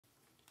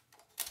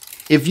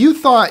If you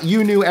thought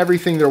you knew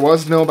everything there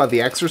was to know about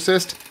The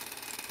Exorcist,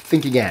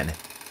 think again.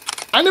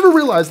 I never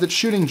realized that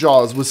shooting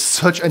Jaws was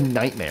such a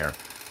nightmare.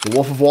 The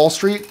Wolf of Wall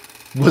Street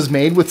was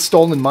made with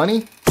stolen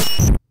money?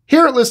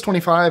 Here at List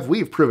 25,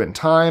 we've proven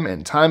time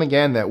and time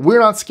again that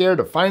we're not scared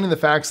of finding the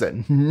facts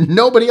that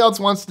nobody else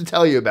wants to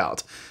tell you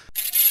about.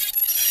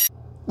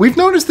 We've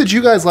noticed that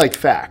you guys like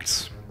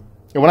facts.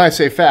 And when I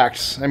say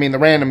facts, I mean the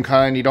random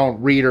kind you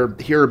don't read or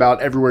hear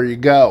about everywhere you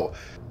go.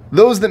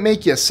 Those that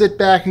make you sit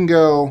back and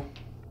go,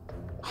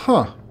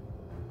 huh.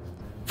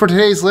 For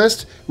today's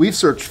list, we've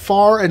searched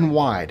far and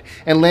wide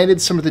and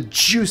landed some of the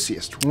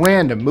juiciest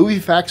random movie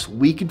facts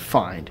we could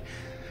find.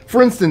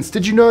 For instance,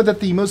 did you know that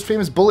the most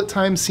famous bullet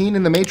time scene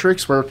in The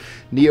Matrix, where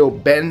Neo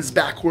bends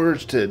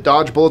backwards to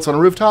dodge bullets on a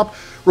rooftop,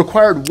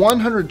 required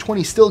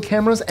 120 still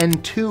cameras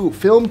and 2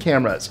 film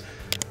cameras?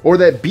 Or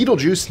that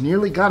Beetlejuice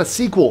nearly got a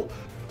sequel?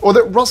 Or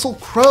that Russell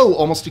Crowe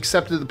almost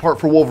accepted the part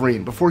for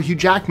Wolverine before Hugh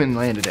Jackman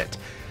landed it?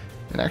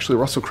 And actually,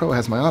 Russell Crowe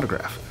has my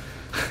autograph.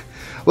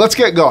 Let's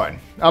get going.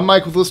 I'm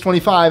Mike with List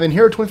 25, and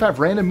here are 25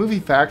 random movie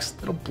facts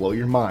that'll blow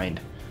your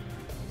mind.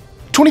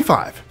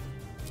 25.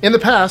 In the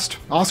past,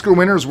 Oscar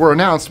winners were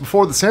announced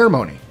before the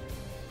ceremony.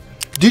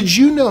 Did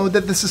you know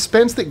that the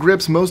suspense that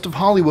grips most of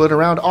Hollywood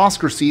around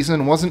Oscar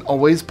season wasn't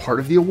always part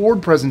of the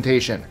award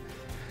presentation?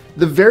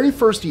 The very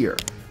first year,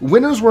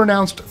 winners were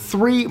announced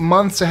 3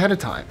 months ahead of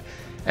time,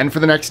 and for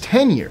the next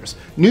 10 years,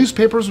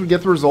 newspapers would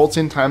get the results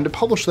in time to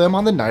publish them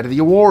on the night of the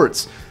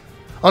awards.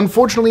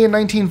 Unfortunately, in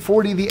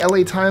 1940, the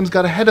LA Times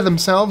got ahead of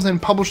themselves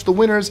and published the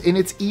winners in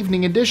its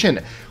evening edition,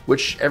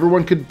 which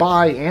everyone could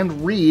buy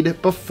and read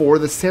before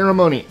the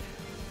ceremony.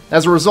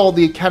 As a result,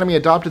 the Academy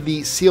adopted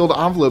the sealed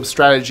envelope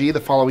strategy the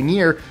following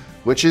year,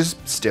 which is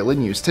still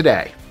in use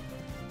today.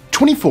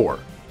 24.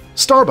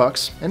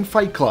 Starbucks and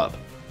Fight Club.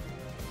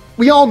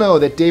 We all know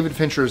that David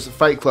Fincher's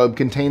Fight Club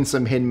contains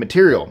some hidden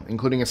material,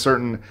 including a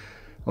certain,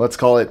 let's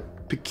call it,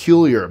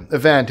 peculiar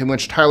event in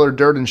which Tyler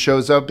Durden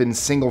shows up in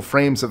single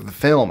frames of the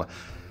film.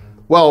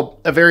 Well,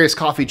 a various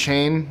coffee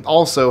chain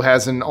also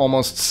has an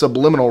almost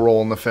subliminal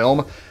role in the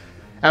film.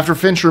 After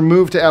Fincher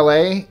moved to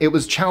LA, it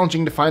was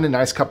challenging to find a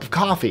nice cup of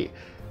coffee.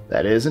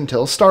 That is,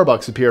 until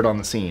Starbucks appeared on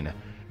the scene.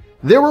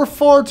 There were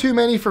far too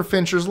many for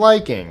Fincher's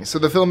liking, so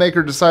the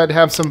filmmaker decided to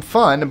have some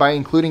fun by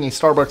including a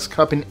Starbucks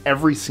cup in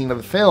every scene of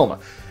the film.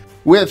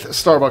 With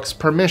Starbucks'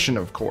 permission,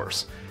 of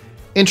course.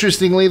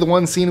 Interestingly, the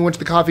one scene in which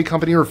the coffee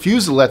company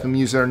refused to let them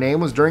use their name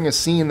was during a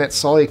scene that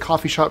saw a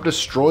coffee shop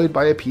destroyed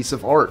by a piece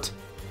of art.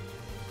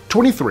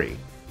 23.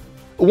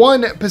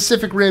 One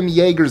Pacific Rim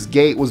Jaegers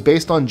Gait was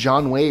based on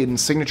John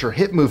Wayne's signature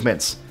hip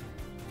movements.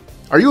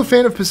 Are you a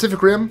fan of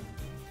Pacific Rim?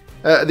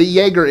 The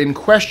Jaeger in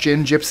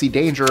question, Gypsy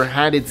Danger,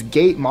 had its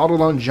gait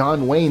modeled on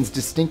John Wayne's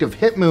distinctive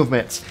hip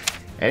movements,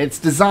 and its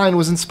design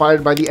was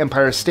inspired by the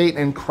Empire State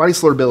and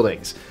Chrysler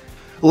buildings.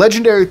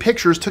 Legendary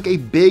Pictures took a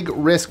big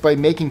risk by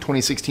making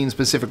 2016's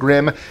Pacific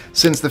Rim,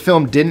 since the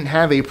film didn't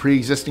have a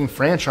pre-existing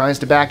franchise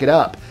to back it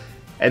up.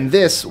 And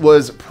this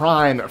was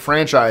prime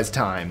franchise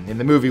time in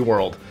the movie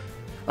world.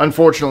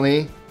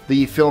 Unfortunately,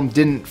 the film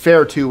didn't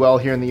fare too well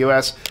here in the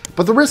US,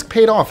 but the risk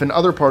paid off in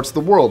other parts of the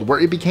world, where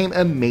it became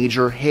a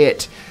major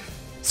hit.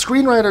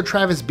 Screenwriter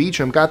Travis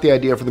Beacham got the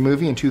idea for the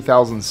movie in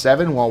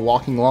 2007 while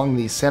walking along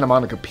the Santa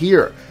Monica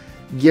Pier.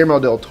 Guillermo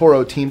del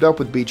Toro teamed up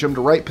with Beacham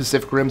to write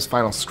Pacific Rim's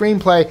final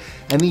screenplay,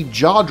 and the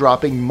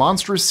jaw-dropping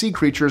monstrous sea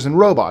creatures and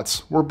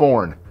robots were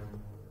born.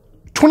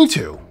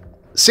 22.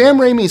 Sam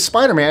Raimi's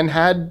Spider-Man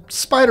had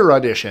spider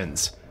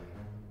auditions.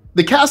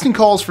 The casting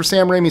calls for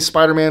Sam Raimi's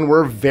Spider-Man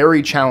were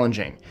very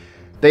challenging.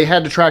 They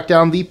had to track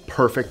down the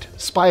perfect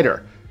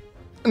spider.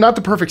 Not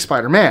the perfect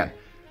Spider-Man.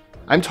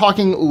 I'm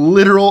talking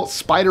literal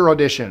spider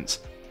auditions.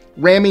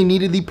 Raimi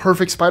needed the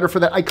perfect spider for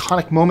that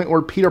iconic moment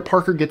where Peter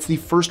Parker gets the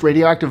first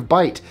radioactive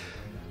bite.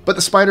 But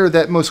the spider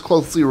that most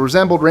closely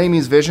resembled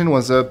Raimi's vision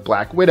was a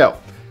Black Widow.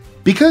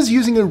 Because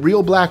using a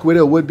real Black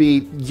Widow would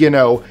be,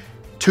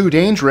 too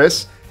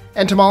dangerous,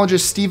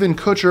 entomologist Steven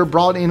Kutcher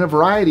brought in a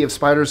variety of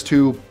spiders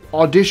to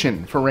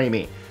audition for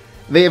Raimi.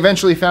 They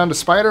eventually found a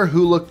spider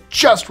who looked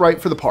just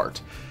right for the part.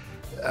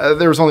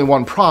 There was only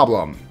one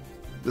problem.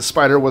 The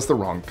spider was the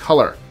wrong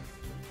color.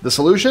 The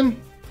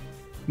solution?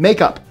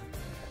 Makeup.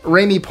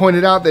 Raimi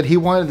pointed out that he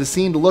wanted the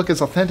scene to look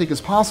as authentic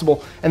as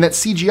possible, and that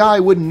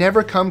CGI would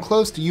never come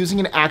close to using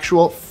an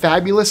actual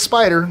fabulous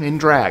spider in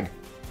drag.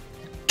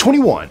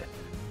 21.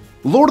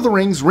 Lord of the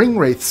Rings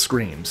Ringwraith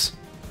Screams.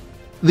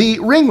 The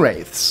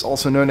Ringwraiths,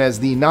 also known as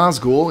the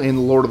Nazgul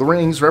in Lord of the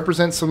Rings,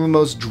 represent some of the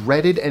most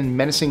dreaded and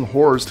menacing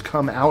horrors to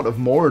come out of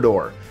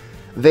Mordor.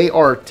 They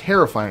are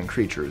terrifying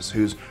creatures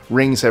whose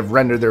rings have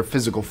rendered their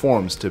physical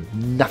forms to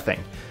nothing.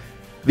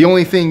 The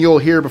only thing you'll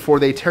hear before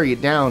they tear you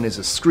down is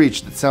a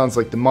screech that sounds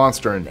like the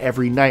monster in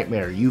every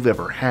nightmare you've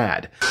ever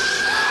had.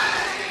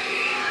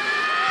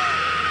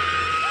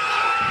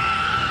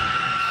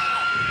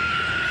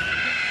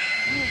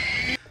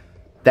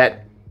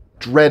 That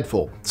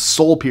dreadful,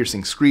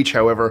 soul-piercing screech,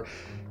 however,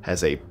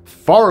 has a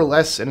far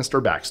less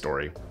sinister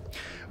backstory.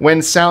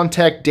 When sound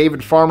tech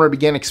David Farmer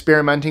began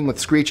experimenting with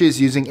screeches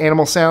using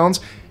animal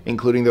sounds,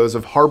 including those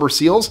of harbor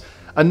seals,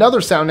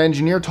 Another sound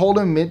engineer told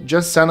him it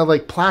just sounded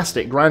like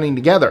plastic grinding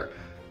together.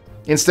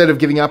 Instead of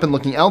giving up and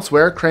looking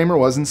elsewhere, Kramer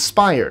was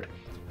inspired.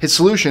 His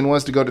solution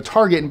was to go to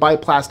Target and buy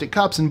plastic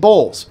cups and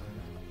bowls.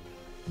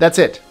 That's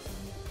it.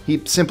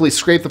 He simply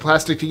scraped the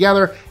plastic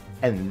together,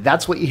 and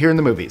that's what you hear in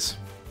the movies.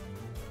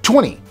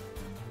 20.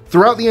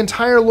 Throughout the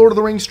entire Lord of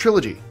the Rings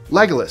trilogy,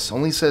 Legolas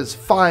only says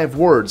 5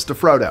 words to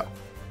Frodo.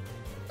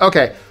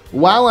 Okay,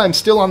 while I'm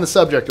still on the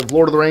subject of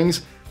Lord of the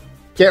Rings,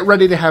 get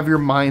ready to have your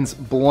minds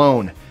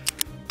blown.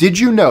 Did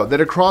you know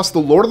that across the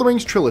Lord of the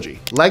Rings trilogy,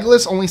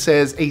 Legolas only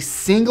says a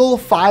single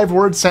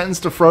 5-word sentence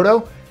to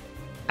Frodo?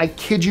 I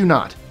kid you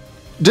not.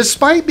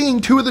 Despite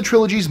being 2 of the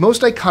trilogy's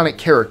most iconic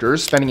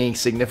characters, spending a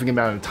significant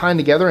amount of time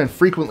together and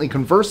frequently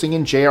conversing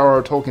in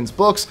J.R.R. Tolkien's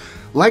books,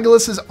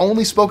 Legolas's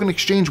only spoken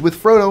exchange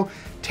with Frodo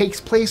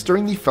takes place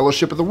during the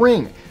Fellowship of the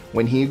Ring,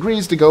 when he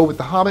agrees to go with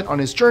the Hobbit on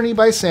his journey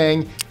by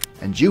saying,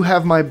 "And you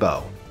have my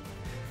bow."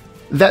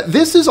 That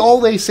this is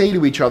all they say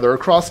to each other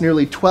across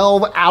nearly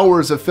 12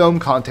 hours of film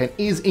content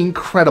is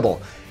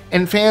incredible,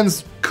 and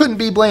fans couldn't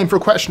be blamed for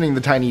questioning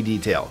the tiny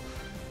detail.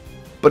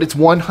 But it's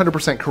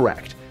 100%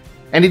 correct.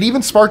 And it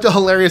even sparked a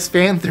hilarious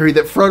fan theory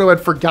that Frodo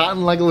had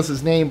forgotten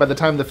Legolas's name by the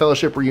time the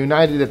Fellowship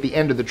reunited at the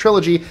end of the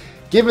trilogy,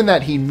 given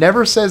that he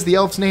never says the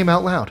elf's name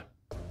out loud.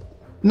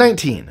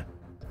 19.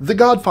 The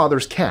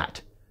Godfather's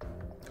cat.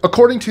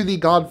 According to The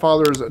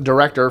Godfather's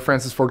director,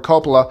 Francis Ford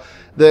Coppola,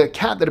 the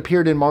cat that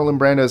appeared in Marlon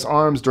Brando's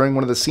arms during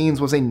one of the scenes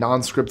was a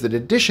non-scripted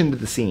addition to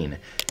the scene.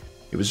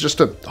 It was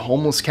just a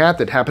homeless cat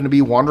that happened to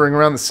be wandering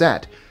around the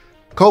set.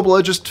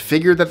 Coppola just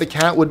figured that the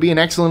cat would be an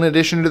excellent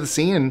addition to the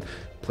scene and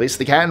placed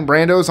the cat in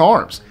Brando's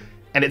arms,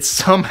 and it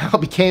somehow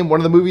became one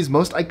of the movie's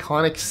most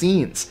iconic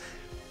scenes.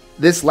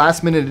 This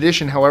last-minute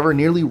addition, however,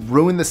 nearly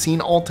ruined the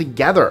scene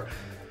altogether.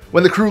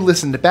 When the crew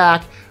listened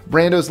back,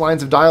 Brando's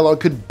lines of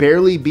dialogue could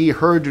barely be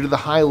heard due to the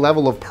high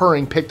level of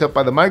purring picked up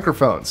by the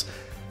microphones.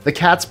 The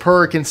cat's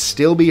purr can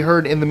still be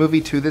heard in the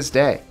movie to this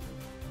day.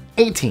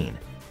 18.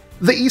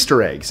 The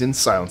Easter eggs in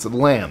Silence of the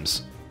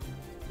Lambs.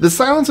 The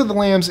Silence of the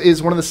Lambs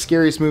is one of the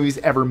scariest movies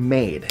ever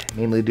made,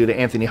 mainly due to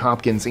Anthony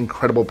Hopkins'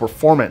 incredible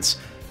performance.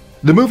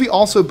 The movie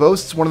also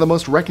boasts one of the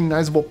most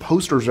recognizable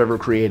posters ever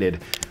created,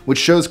 which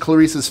shows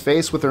Clarice's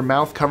face with her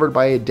mouth covered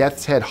by a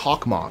death's head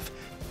hawk moth.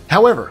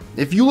 However,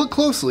 if you look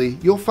closely,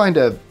 you'll find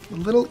a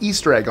little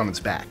Easter egg on its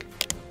back.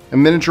 A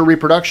miniature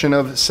reproduction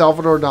of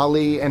Salvador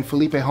Dali and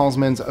Felipe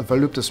Halsman's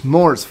Voluptas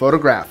Mors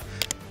photograph.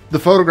 The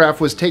photograph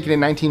was taken in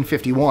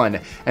 1951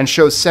 and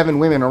shows 7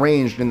 women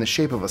arranged in the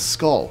shape of a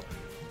skull.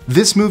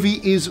 This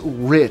movie is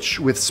rich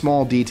with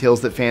small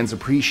details that fans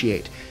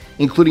appreciate,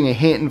 including a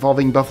hint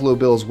involving Buffalo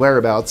Bill's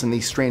whereabouts and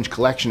the strange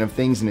collection of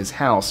things in his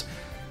house.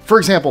 For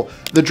example,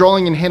 the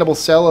drawing in Hannibal's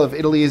cell of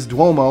Italy's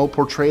Duomo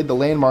portrayed the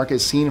landmark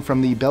as seen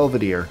from the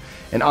Belvedere,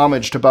 an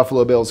homage to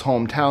Buffalo Bill's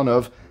hometown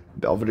of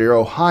Belvedere,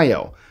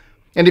 Ohio.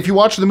 And if you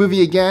watch the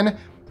movie again,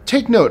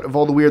 take note of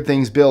all the weird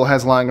things Bill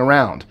has lying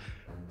around.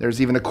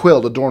 There's even a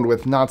quilt adorned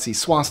with Nazi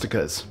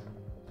swastikas.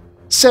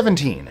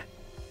 17.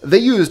 They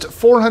used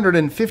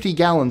 450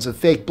 gallons of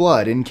fake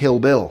blood in Kill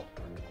Bill.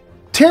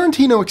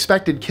 Tarantino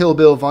expected Kill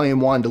Bill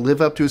Volume 1 to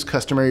live up to his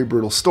customary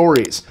brutal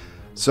stories,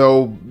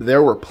 so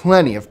there were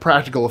plenty of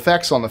practical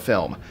effects on the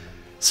film.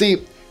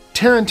 See,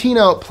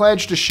 Tarantino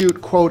pledged to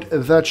shoot, quote,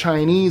 the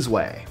Chinese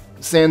way,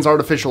 sans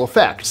artificial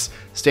effects,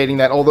 stating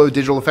that although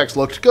digital effects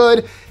looked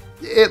good,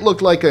 it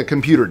looked like a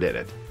computer did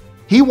it.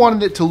 He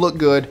wanted it to look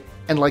good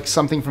and like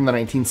something from the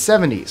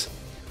 1970s.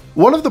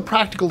 One of the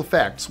practical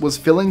effects was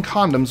filling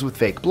condoms with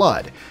fake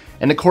blood,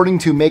 and according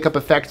to makeup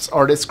effects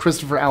artist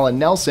Christopher Allen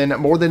Nelson,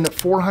 more than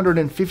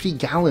 450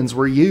 gallons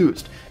were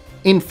used.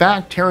 In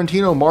fact,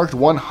 Tarantino marked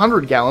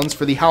 100 gallons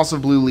for the House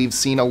of Blue Leaves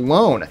scene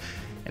alone,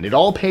 and it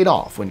all paid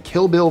off when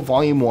Kill Bill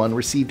Volume 1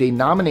 received a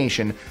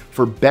nomination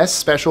for Best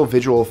Special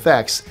Visual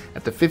Effects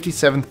at the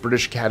 57th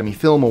British Academy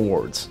Film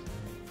Awards.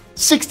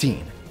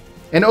 16.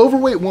 An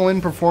overweight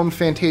woman performed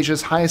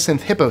Fantasia's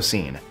Hyacinth Hippo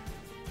scene.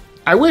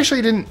 I wish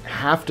I didn't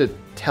have to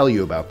tell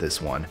you about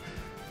this one,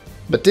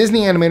 but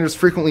Disney animators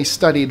frequently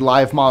studied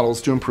live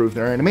models to improve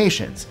their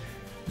animations.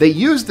 They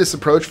used this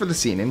approach for the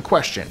scene in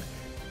question.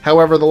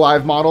 However, the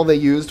live model they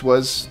used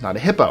was not a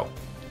hippo.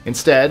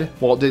 Instead,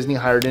 Walt Disney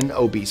hired an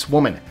obese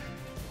woman.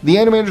 The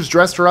animators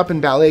dressed her up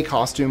in ballet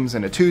costumes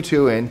and a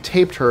tutu and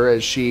taped her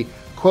as she,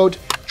 quote,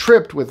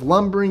 tripped with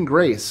lumbering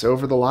grace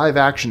over the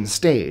live-action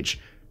stage.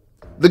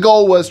 The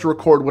goal was to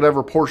record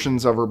whatever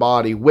portions of her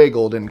body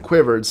wiggled and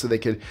quivered so they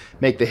could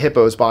make the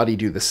hippo's body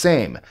do the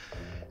same.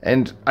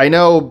 And I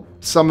know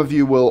some of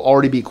you will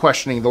already be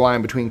questioning the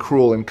line between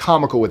cruel and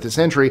comical with this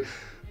entry,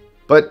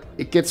 but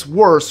it gets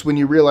worse when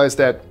you realize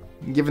that,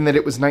 given that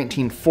it was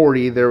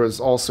 1940, there was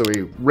also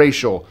a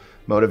racial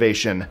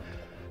motivation.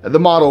 The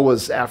model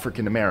was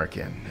African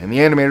American, and the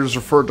animators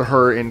referred to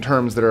her in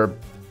terms that are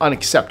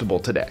unacceptable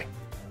today.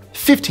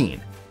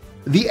 15.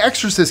 The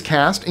Exorcist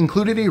cast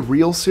included a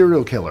real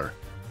serial killer.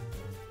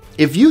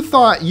 If you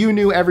thought you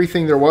knew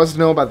everything there was to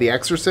know about The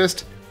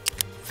Exorcist,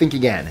 think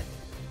again.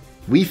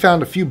 We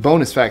found a few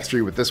bonus facts for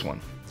you with this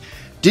one.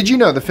 Did you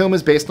know the film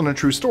is based on a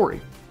true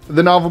story?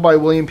 The novel by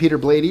William Peter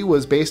Blatty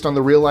was based on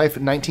the real-life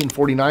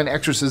 1949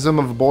 exorcism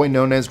of a boy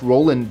known as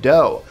Roland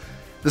Doe.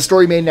 The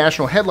story made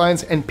national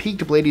headlines and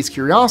piqued Blatty's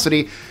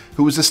curiosity,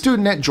 who was a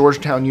student at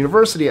Georgetown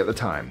University at the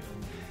time.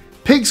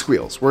 Pig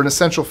squeals were an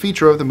essential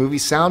feature of the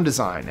movie's sound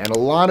design, and a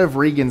lot of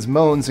Regan's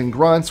moans and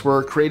grunts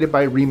were created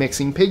by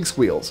remixing pig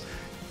squeals.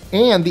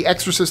 And The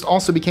Exorcist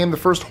also became the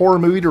first horror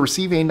movie to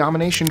receive a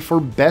nomination for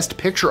Best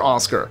Picture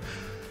Oscar.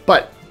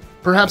 But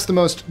perhaps the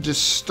most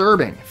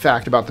disturbing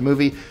fact about the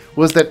movie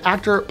was that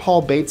actor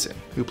Paul Bateson,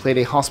 who played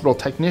a hospital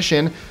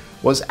technician,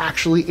 was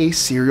actually a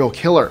serial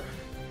killer.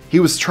 He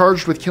was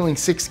charged with killing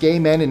 6 gay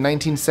men in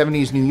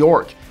 1970s New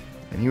York,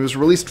 and he was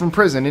released from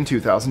prison in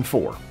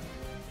 2004.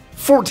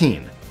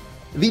 14.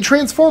 The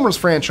Transformers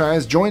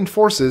franchise joined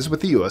forces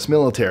with the US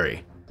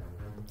military.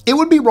 It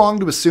would be wrong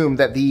to assume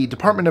that the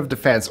Department of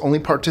Defense only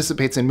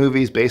participates in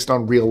movies based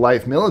on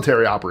real-life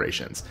military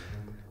operations.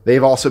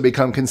 They've also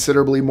become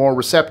considerably more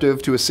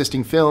receptive to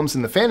assisting films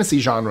in the fantasy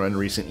genre in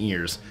recent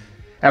years.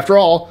 After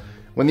all,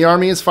 when the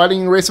army is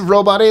fighting a race of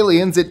robot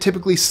aliens, it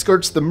typically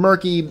skirts the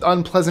murky,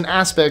 unpleasant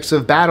aspects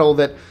of battle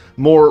that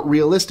more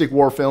realistic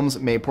war films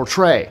may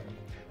portray.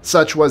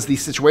 Such was the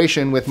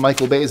situation with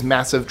Michael Bay's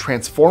massive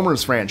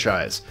Transformers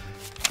franchise.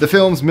 The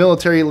film's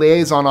military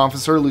liaison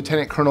officer,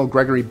 Lieutenant Colonel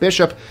Gregory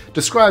Bishop,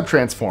 described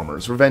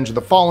Transformers: Revenge of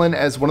the Fallen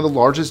as one of the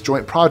largest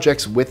joint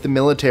projects with the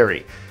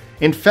military.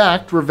 In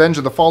fact, Revenge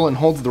of the Fallen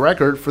holds the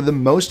record for the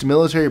most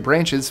military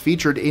branches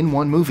featured in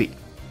one movie.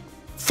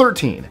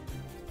 13.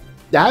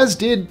 As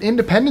did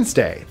Independence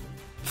Day.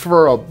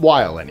 For a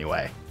while,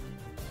 anyway.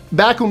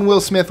 Back when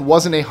Will Smith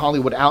wasn't a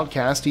Hollywood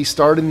outcast, he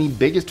starred in the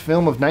biggest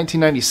film of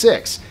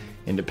 1996,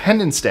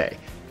 Independence Day,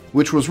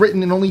 which was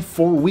written in only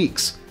 4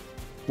 weeks.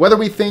 Whether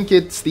we think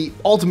it's the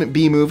ultimate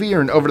B-movie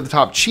or an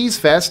over-the-top cheese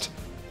fest,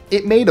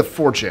 it made a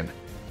fortune.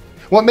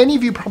 What many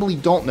of you probably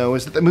don't know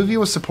is that the movie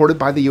was supported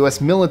by the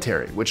US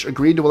military, which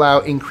agreed to allow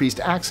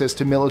increased access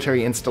to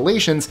military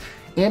installations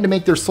and to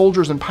make their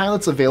soldiers and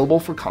pilots available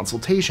for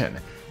consultation.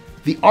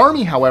 The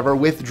Army, however,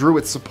 withdrew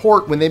its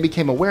support when they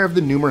became aware of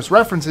the numerous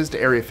references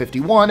to Area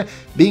 51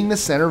 being the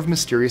center of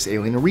mysterious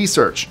alien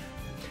research.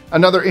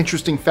 Another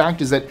interesting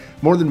fact is that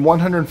more than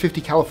 150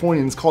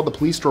 Californians called the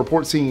police to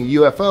report seeing a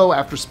UFO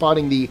after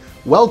spotting the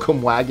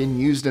welcome wagon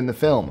used in the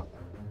film.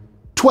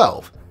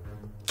 12.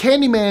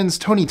 Candyman's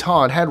Tony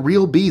Todd had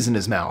real bees in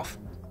his mouth.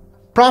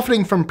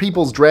 Profiting from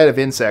people's dread of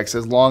insects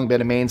has long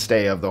been a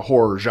mainstay of the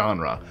horror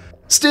genre.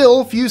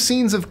 Still, few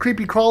scenes of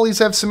creepy crawlies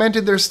have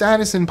cemented their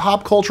status in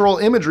pop cultural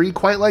imagery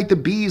quite like the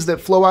bees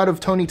that flow out of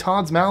Tony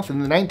Todd's mouth in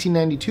the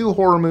 1992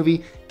 horror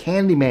movie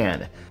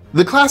Candyman.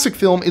 The classic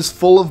film is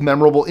full of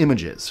memorable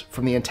images,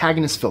 from the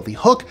antagonist's filthy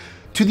hook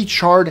to the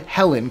charred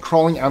Helen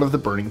crawling out of the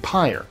burning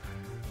pyre.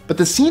 But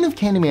the scene of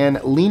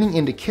Candyman leaning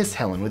in to kiss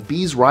Helen with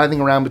bees writhing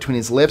around between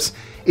his lips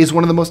is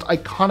one of the most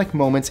iconic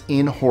moments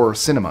in horror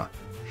cinema.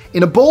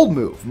 In a bold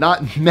move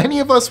not many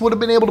of us would have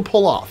been able to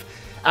pull off,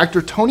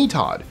 actor Tony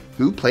Todd,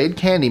 who played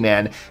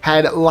Candyman,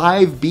 had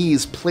live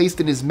bees placed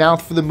in his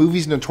mouth for the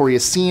movie's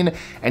notorious scene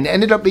and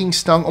ended up being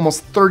stung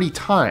almost 30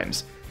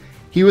 times.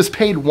 He was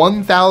paid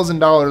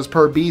 $1,000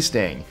 per bee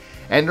sting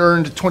and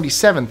earned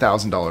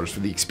 $27,000 for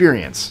the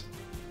experience.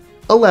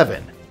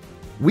 11.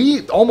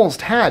 We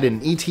almost had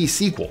an E.T.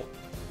 sequel.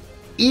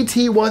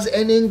 E.T. was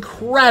an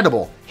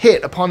incredible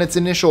hit upon its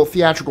initial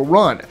theatrical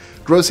run,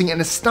 grossing an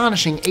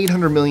astonishing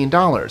 $800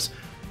 million.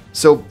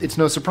 So it's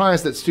no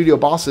surprise that studio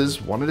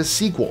bosses wanted a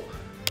sequel.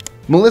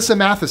 Melissa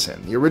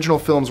Matheson, the original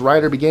film's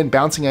writer, began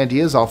bouncing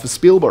ideas off of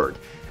Spielberg,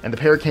 and the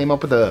pair came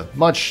up with a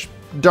much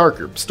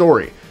darker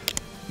story: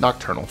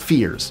 Nocturnal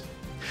Fears.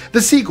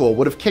 The sequel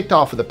would have kicked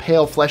off with a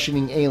pale,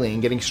 flesh-eating alien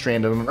getting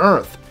stranded on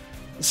Earth.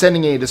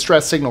 Sending a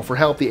distress signal for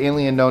help, the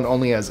alien known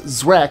only as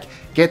Zrek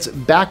gets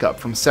backup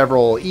from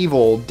several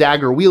evil,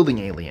 dagger-wielding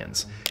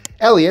aliens.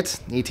 Elliot,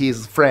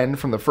 E.T.'s friend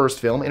from the first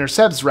film,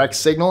 intercepts Zrek's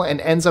signal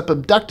and ends up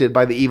abducted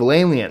by the evil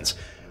aliens.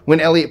 When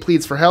Elliot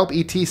pleads for help,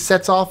 E.T.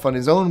 sets off on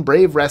his own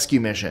brave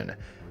rescue mission.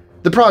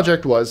 The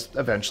project was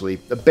eventually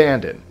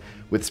abandoned,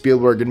 with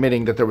Spielberg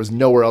admitting that there was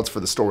nowhere else for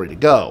the story to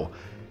go.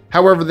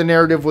 However, the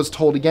narrative was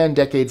told again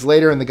decades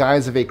later in the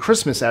guise of a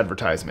Christmas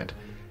advertisement.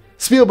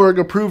 Spielberg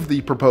approved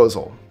the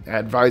proposal,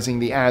 advising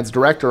the ad's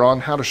director on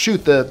how to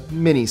shoot the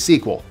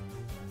mini-sequel.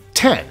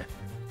 10.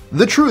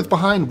 The truth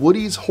behind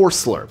Woody's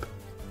horse slurp.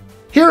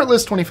 Here at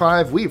List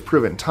 25, we've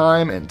proven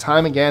time and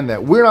time again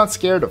that we're not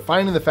scared of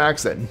finding the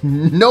facts that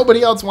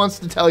nobody else wants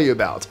to tell you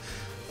about.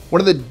 One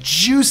of the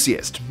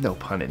juiciest, no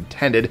pun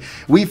intended,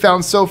 we've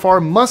found so far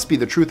must be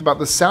the truth about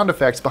the sound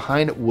effects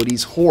behind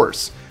Woody's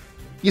horse.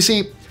 You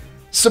see,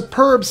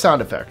 superb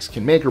sound effects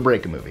can make or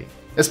break a movie,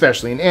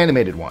 especially an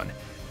animated one.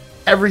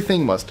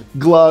 Everything must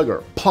glug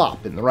or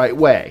plop in the right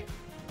way.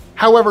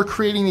 However,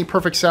 creating the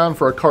perfect sound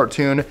for a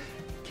cartoon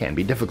can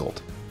be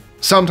difficult.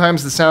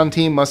 Sometimes the sound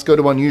team must go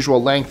to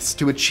unusual lengths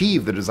to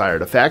achieve the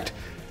desired effect.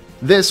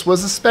 This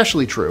was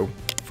especially true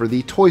for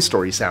the Toy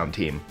Story sound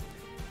team.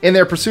 In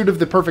their pursuit of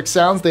the perfect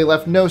sounds, they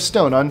left no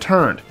stone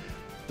unturned.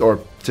 Or,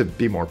 to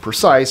be more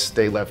precise,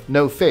 they left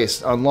no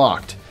face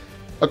unlocked.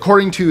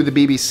 According to the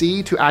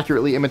BBC, to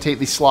accurately imitate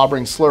the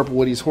slobbering slurp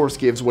Woody's horse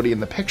gives Woody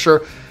in the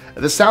picture,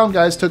 the sound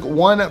guys took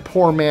one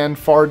poor man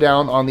far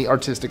down on the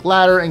artistic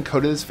ladder and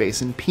coated his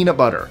face in peanut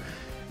butter.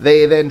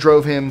 They then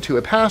drove him to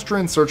a pasture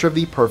in search of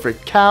the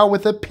perfect cow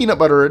with a peanut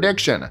butter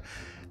addiction.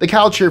 The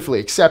cow cheerfully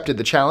accepted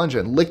the challenge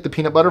and licked the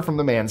peanut butter from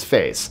the man's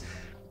face.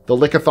 The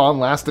lickathon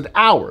lasted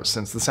hours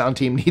since the sound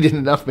team needed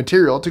enough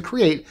material to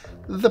create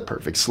the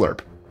perfect slurp.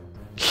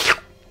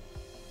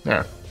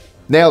 Yeah,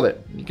 nailed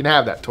it. You can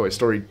have that, Toy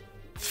Story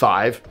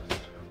 5.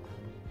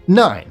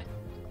 9.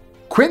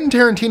 Quentin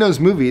Tarantino's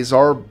movies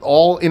are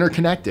all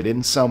interconnected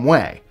in some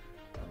way.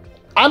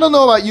 I don't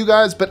know about you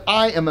guys, but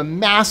I am a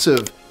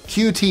massive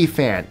QT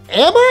fan.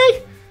 Am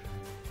I?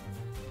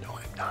 No,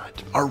 I'm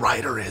not. Our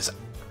writer is.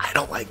 I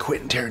don't like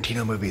Quentin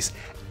Tarantino movies.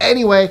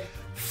 Anyway,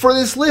 for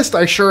this list,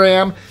 I sure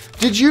am.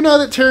 Did you know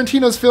that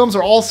Tarantino's films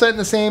are all set in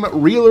the same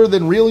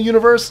realer-than-real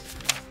universe?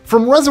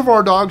 From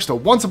Reservoir Dogs to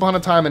Once Upon a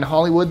Time in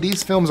Hollywood,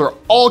 these films are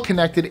all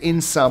connected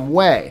in some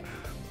way.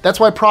 That's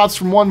why props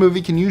from one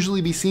movie can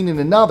usually be seen in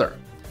another.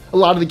 A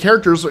lot of the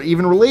characters are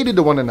even related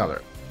to one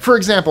another. For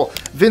example,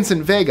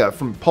 Vincent Vega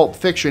from Pulp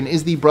Fiction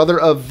is the brother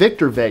of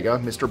Victor Vega,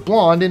 Mr.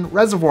 Blonde, in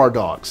Reservoir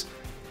Dogs.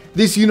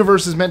 This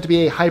universe is meant to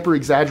be a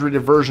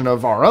hyper-exaggerated version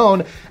of our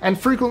own, and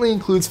frequently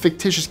includes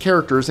fictitious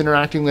characters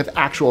interacting with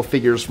actual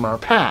figures from our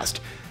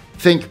past.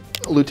 Think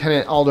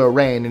Lieutenant Aldo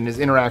Raine and his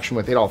interaction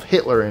with Adolf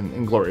Hitler in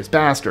Inglourious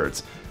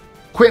Bastards.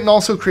 Quentin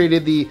also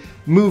created the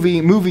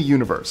movie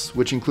universe,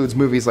 which includes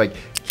movies like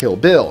Kill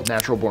Bill,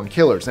 Natural Born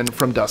Killers, and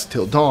From Dusk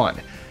Till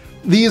Dawn.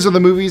 These are the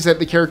movies that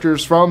the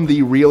characters from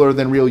the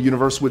realer-than-real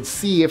universe would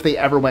see if they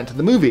ever went to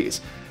the movies.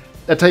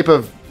 A type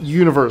of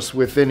universe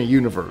within a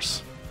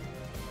universe.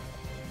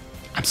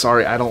 I'm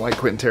sorry, I don't like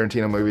Quentin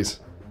Tarantino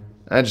movies.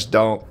 I just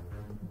don't.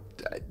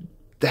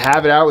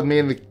 Have it out with me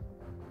in the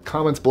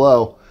comments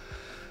below.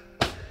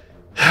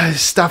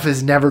 Stuff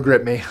has never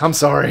gripped me. I'm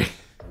sorry.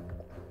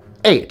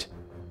 8.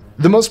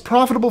 The most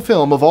profitable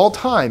film of all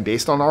time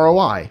based on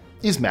ROI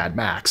is Mad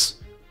Max.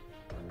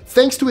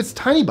 Thanks to its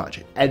tiny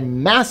budget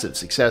and massive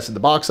success at the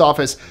box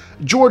office,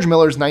 George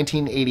Miller's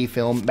 1980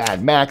 film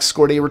Mad Max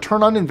scored a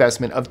return on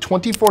investment of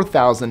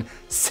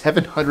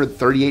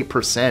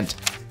 24,738%.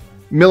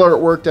 Miller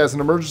worked as an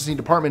emergency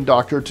department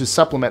doctor to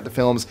supplement the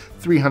film's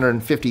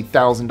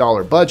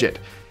 $350,000 budget,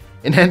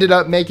 and ended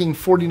up making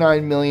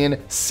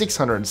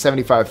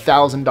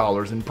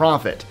 $49,675,000 in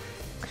profit.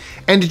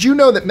 And did you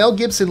know that Mel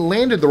Gibson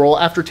landed the role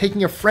after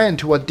taking a friend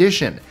to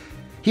audition?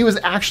 He was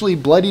actually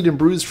bloodied and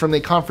bruised from a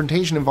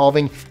confrontation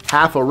involving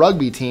half a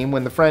rugby team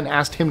when the friend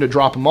asked him to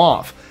drop him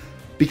off.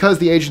 Because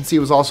the agency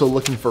was also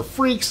looking for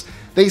freaks,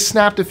 they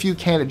snapped a few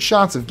candid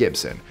shots of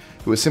Gibson,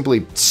 who was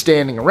simply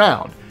standing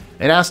around,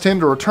 and asked him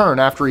to return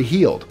after he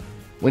healed.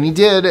 When he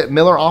did,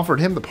 Miller offered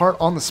him the part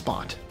on the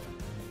spot.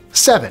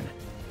 7.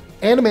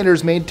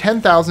 Animators made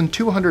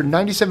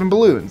 10,297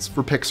 balloons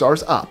for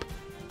Pixar's Up.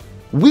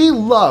 We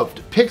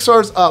loved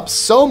Pixar's Up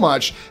so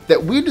much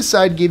that we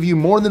decided to give you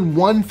more than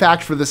one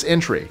fact for this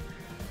entry.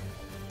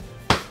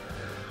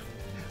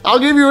 I'll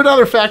give you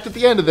another fact at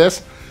the end of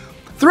this.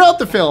 Throughout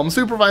the film,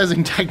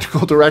 supervising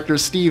technical director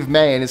Steve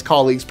May and his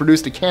colleagues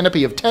produced a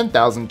canopy of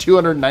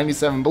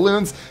 10,297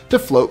 balloons to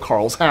float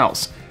Carl's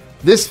house.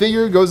 This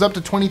figure goes up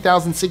to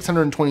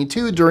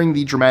 20,622 during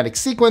the dramatic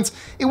sequence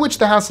in which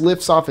the house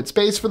lifts off its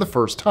base for the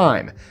first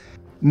time.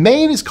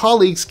 May and his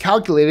colleagues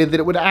calculated that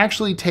it would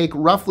actually take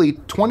roughly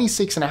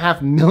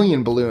 26.5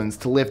 million balloons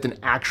to lift an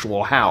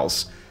actual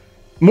house.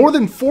 More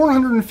than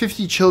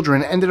 450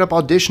 children ended up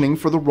auditioning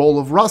for the role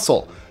of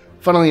Russell.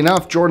 Funnily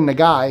enough, Jordan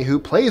Nagai, who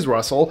plays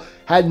Russell,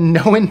 had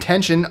no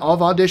intention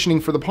of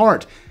auditioning for the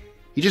part.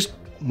 He just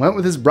went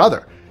with his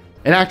brother,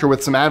 an actor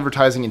with some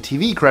advertising and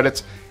TV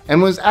credits, and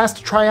was asked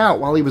to try out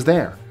while he was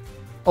there.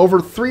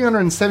 Over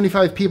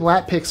 375 people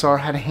at Pixar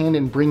had a hand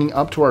in bringing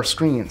Up to our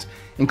screens,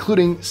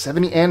 including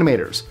 70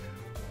 animators.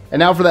 And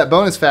now for that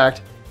bonus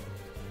fact,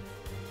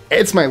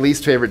 it's my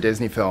least favorite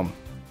Disney film.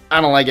 I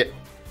don't like it.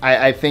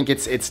 I think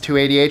it's too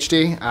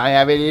ADHD. I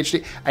have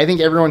ADHD. I think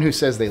everyone who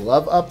says they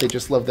love Up, they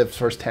just love the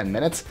first 10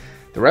 minutes.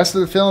 The rest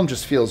of the film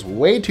just feels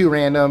way too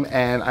random,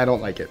 and I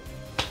don't like it.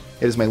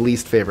 It is my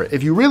least favorite.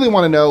 If you really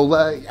want to know,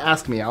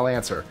 ask me, I'll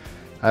answer.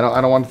 I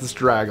don't want this to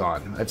drag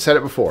on. I've said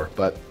it before,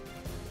 but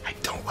I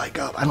don't like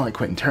Up. I don't like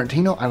Quentin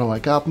Tarantino. I don't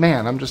like Up.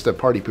 Man, I'm just a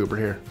party pooper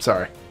here.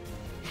 Sorry.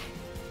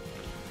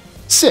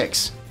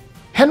 6.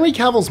 Henry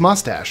Cavill's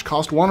mustache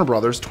cost Warner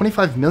Brothers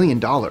 $25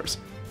 million.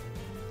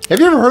 Have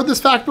you ever heard this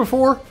fact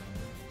before?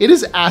 It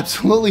is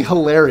absolutely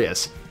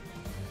hilarious.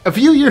 A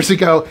few years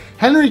ago,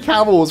 Henry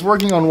Cavill was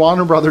working on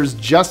Warner Brothers'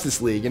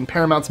 Justice League and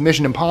Paramount's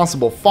Mission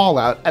Impossible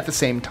Fallout at the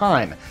same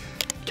time.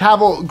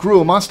 Cavill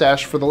grew a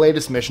mustache for the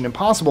latest Mission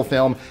Impossible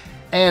film,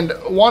 and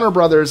Warner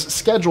Brothers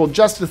scheduled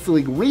Justice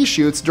League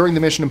reshoots during the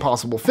Mission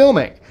Impossible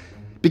filming.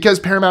 Because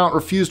Paramount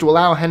refused to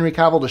allow Henry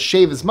Cavill to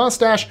shave his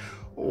mustache,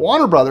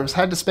 Warner Brothers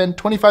had to spend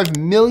 $25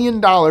 million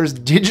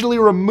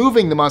digitally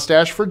removing the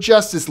mustache for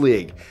Justice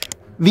League.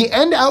 The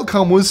end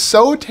outcome was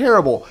so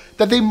terrible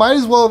that they might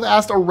as well have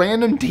asked a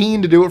random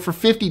teen to do it for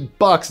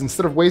 $50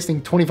 instead of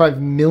wasting $25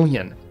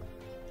 million.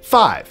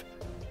 5.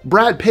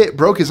 Brad Pitt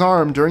broke his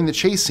arm during the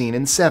chase scene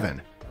in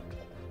Seven.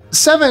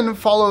 7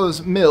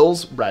 follows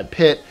Mills, Brad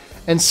Pitt,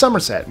 and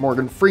Somerset,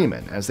 Morgan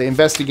Freeman, as they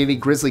investigate a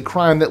grisly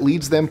crime that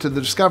leads them to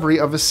the discovery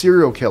of a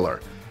serial killer.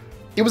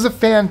 It was a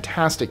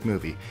fantastic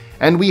movie,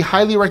 and we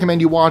highly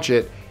recommend you watch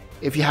it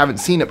if you haven't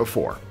seen it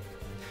before.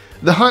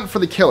 The hunt for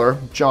the killer,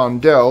 John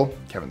Doe,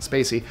 Kevin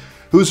Spacey,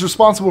 who's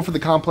responsible for the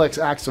complex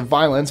acts of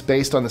violence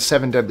based on the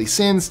 7 deadly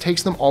sins,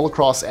 takes them all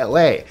across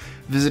LA,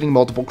 visiting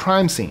multiple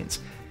crime scenes.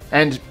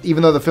 And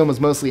even though the film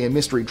is mostly a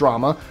mystery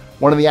drama,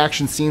 one of the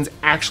action scenes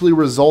actually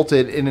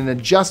resulted in an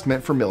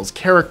adjustment for Mills'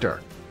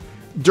 character.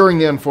 During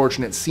the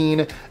unfortunate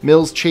scene,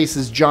 Mills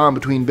chases John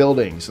between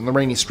buildings in the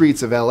rainy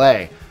streets of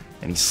LA,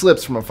 and he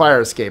slips from a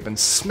fire escape and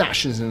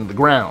smashes into the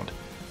ground.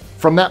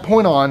 From that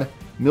point on,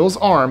 Mills'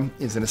 arm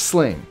is in a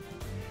sling.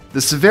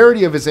 The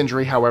severity of his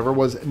injury, however,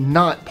 was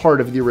not part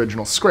of the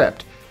original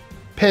script.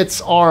 Pitt's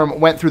arm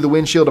went through the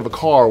windshield of a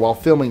car while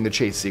filming the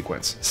chase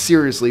sequence,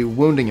 seriously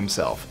wounding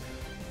himself.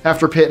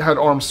 After Pitt had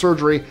arm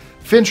surgery,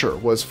 Fincher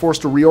was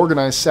forced to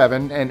reorganize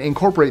Seven and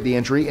incorporate the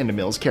injury into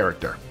Mills'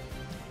 character.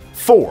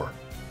 4.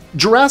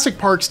 Jurassic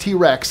Park's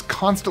T-Rex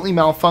constantly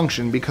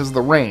malfunctioned because of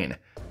the rain.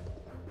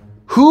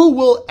 Who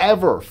will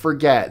ever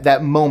forget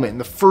that moment in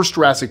the first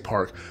Jurassic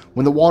Park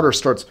when the water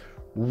starts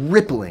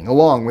rippling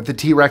along with the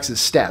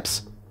T-Rex's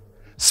steps?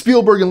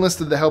 Spielberg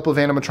enlisted the help of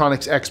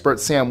animatronics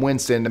expert Sam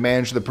Winston to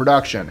manage the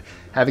production,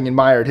 having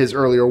admired his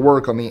earlier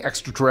work on the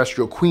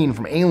extraterrestrial queen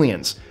from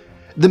Aliens.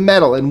 The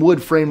metal and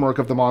wood framework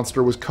of the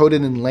monster was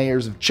coated in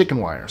layers of chicken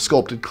wire,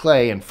 sculpted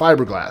clay, and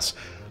fiberglass,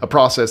 a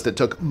process that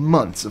took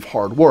months of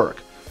hard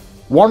work.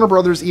 Warner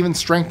Brothers even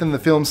strengthened the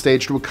film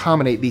stage to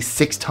accommodate the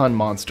 6-ton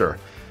monster.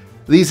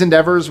 These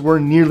endeavors were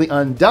nearly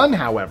undone,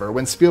 however,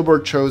 when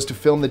Spielberg chose to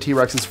film the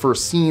T-Rex's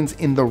first scenes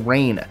in the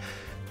rain.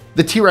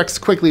 The T-Rex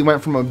quickly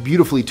went from a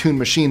beautifully tuned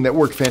machine that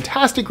worked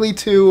fantastically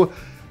to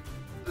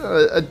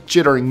a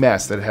jittering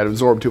mess that had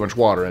absorbed too much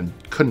water and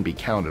couldn't be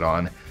counted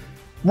on.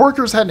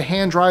 Workers had to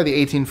hand-dry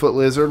the 18-foot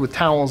lizard with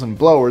towels and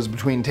blowers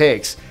between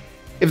takes.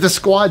 If the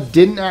squad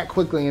didn't act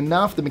quickly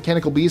enough, the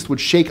mechanical beast would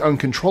shake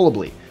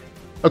uncontrollably.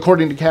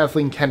 According to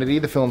Kathleen Kennedy,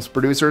 the film's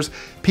producers,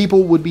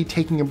 people would be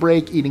taking a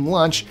break, eating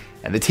lunch,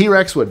 and the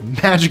T-Rex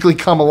would magically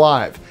come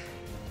alive.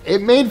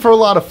 It made for a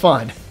lot of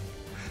fun.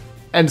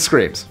 And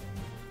screams.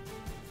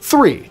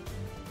 3.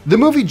 The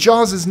movie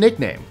Jaws'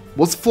 nickname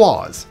was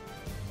Flaws.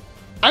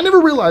 I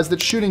never realized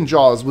that shooting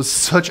Jaws was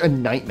such a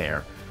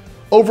nightmare.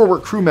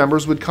 Overworked crew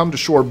members would come to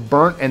shore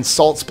burnt and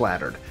salt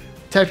splattered.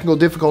 Technical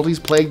difficulties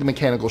plagued the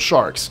mechanical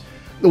sharks.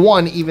 The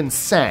one even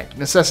sank,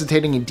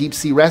 necessitating a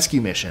deep-sea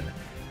rescue mission.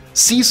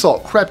 Sea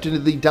salt crept into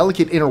the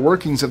delicate inner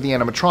workings of the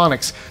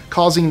animatronics,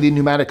 causing the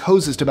pneumatic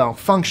hoses to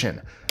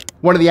malfunction.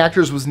 One of the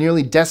actors was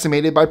nearly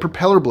decimated by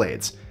propeller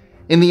blades.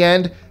 In the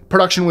end,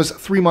 production was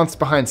 3 months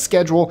behind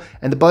schedule,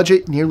 and the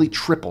budget nearly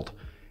tripled.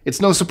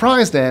 It's no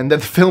surprise then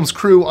that the film's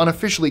crew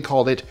unofficially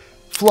called it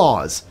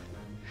Flaws.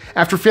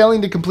 After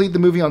failing to complete the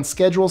movie on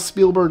schedule,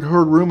 Spielberg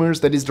heard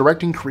rumors that his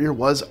directing career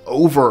was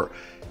over.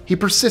 He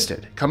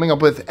persisted, coming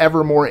up with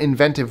ever more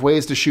inventive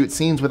ways to shoot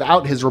scenes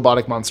without his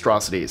robotic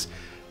monstrosities.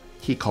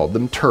 He called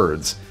them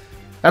turds.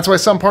 That's why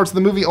some parts of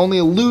the movie only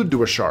allude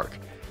to a shark.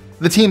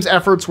 The team's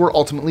efforts were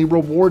ultimately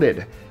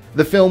rewarded.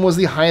 The film was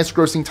the highest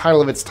grossing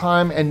title of its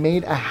time and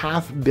made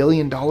 $500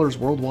 million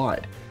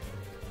worldwide.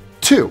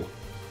 2.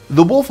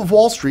 The Wolf of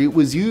Wall Street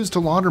was used to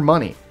launder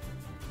money.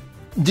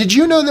 Did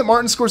you know that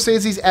Martin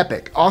Scorsese's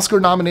epic,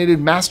 Oscar-nominated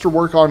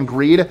masterwork on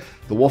greed,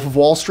 The Wolf of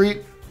Wall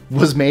Street,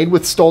 was made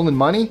with stolen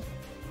money?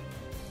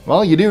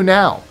 Well, you do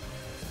now.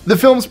 The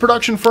film's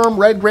production firm,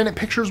 Red Granite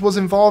Pictures, was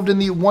involved in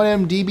the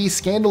 1MDB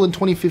scandal in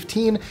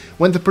 2015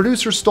 when the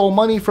producer stole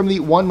money from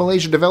the One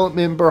Malaysia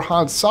Development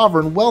Berhad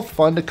Sovereign Wealth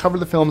Fund to cover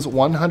the film's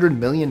 $100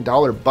 million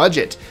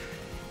budget.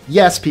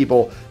 Yes,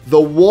 people, The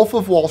Wolf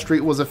of Wall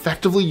Street was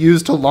effectively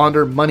used to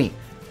launder money.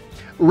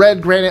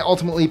 Red Granite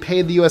ultimately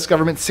paid the US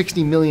government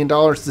 $60 million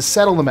to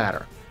settle the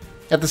matter.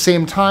 At the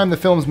same time, the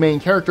film's main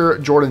character,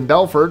 Jordan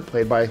Belfort,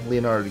 played by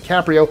Leonardo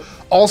DiCaprio,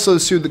 also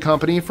sued the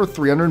company for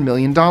 $300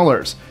 million.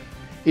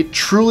 It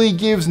truly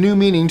gives new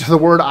meaning to the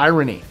word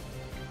irony.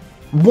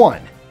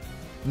 1.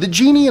 The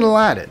genie in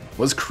Aladdin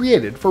was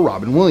created for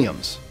Robin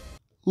Williams.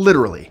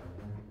 Literally.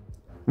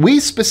 We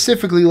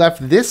specifically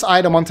left this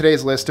item on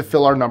today's list to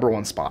fill our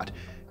 #1 spot,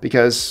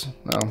 because,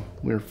 well,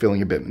 we're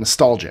feeling a bit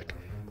nostalgic.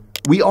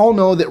 We all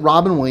know that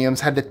Robin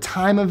Williams had the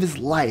time of his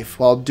life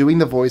while doing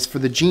the voice for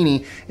the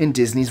genie in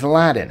Disney's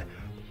Aladdin.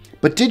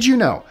 But did you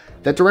know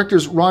that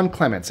directors Ron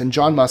Clements and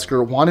John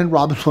Musker wanted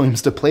Robin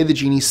Williams to play the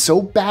genie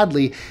so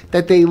badly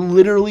that they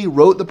literally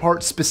wrote the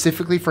part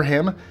specifically for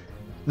him?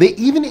 They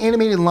even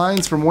animated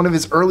lines from one of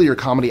his earlier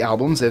comedy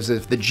albums, as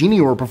if the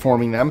genie were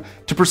performing them,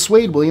 to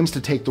persuade Williams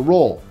to take the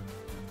role.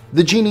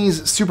 The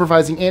genie's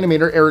supervising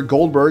animator Eric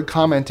Goldberg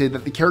commented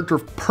that the character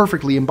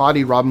perfectly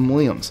embodied Robin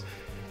Williams.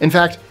 In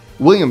fact,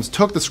 Williams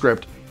took the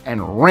script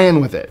and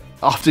ran with it,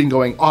 often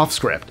going off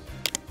script.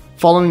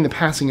 Following the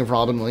passing of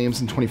Robin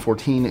Williams in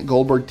 2014,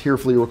 Goldberg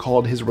tearfully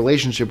recalled his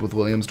relationship with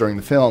Williams during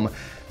the film,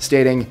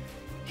 stating,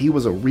 "He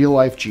was a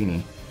real-life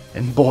genie,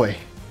 and boy,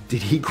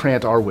 did he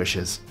grant our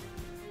wishes.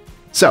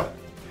 So,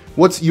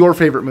 what's your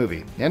favorite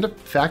movie? And a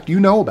fact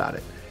you know about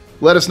it?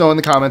 Let us know in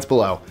the comments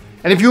below.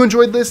 And if you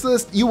enjoyed this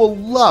list, you will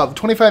love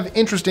 25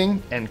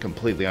 interesting and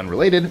completely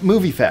unrelated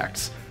movie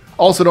facts.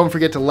 Also, don't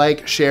forget to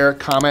like, share,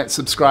 comment,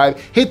 subscribe,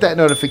 hit that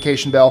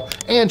notification bell,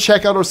 and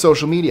check out our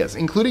social medias,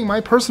 including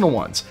my personal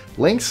ones.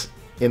 Links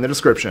in the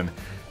description.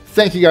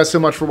 Thank you guys so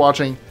much for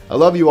watching. I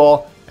love you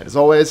all, and as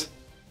always,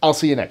 I'll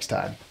see you next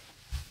time.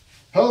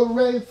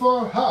 Hooray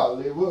for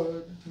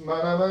Hollywood.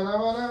 Na, na, na,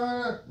 na,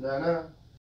 na, na, na.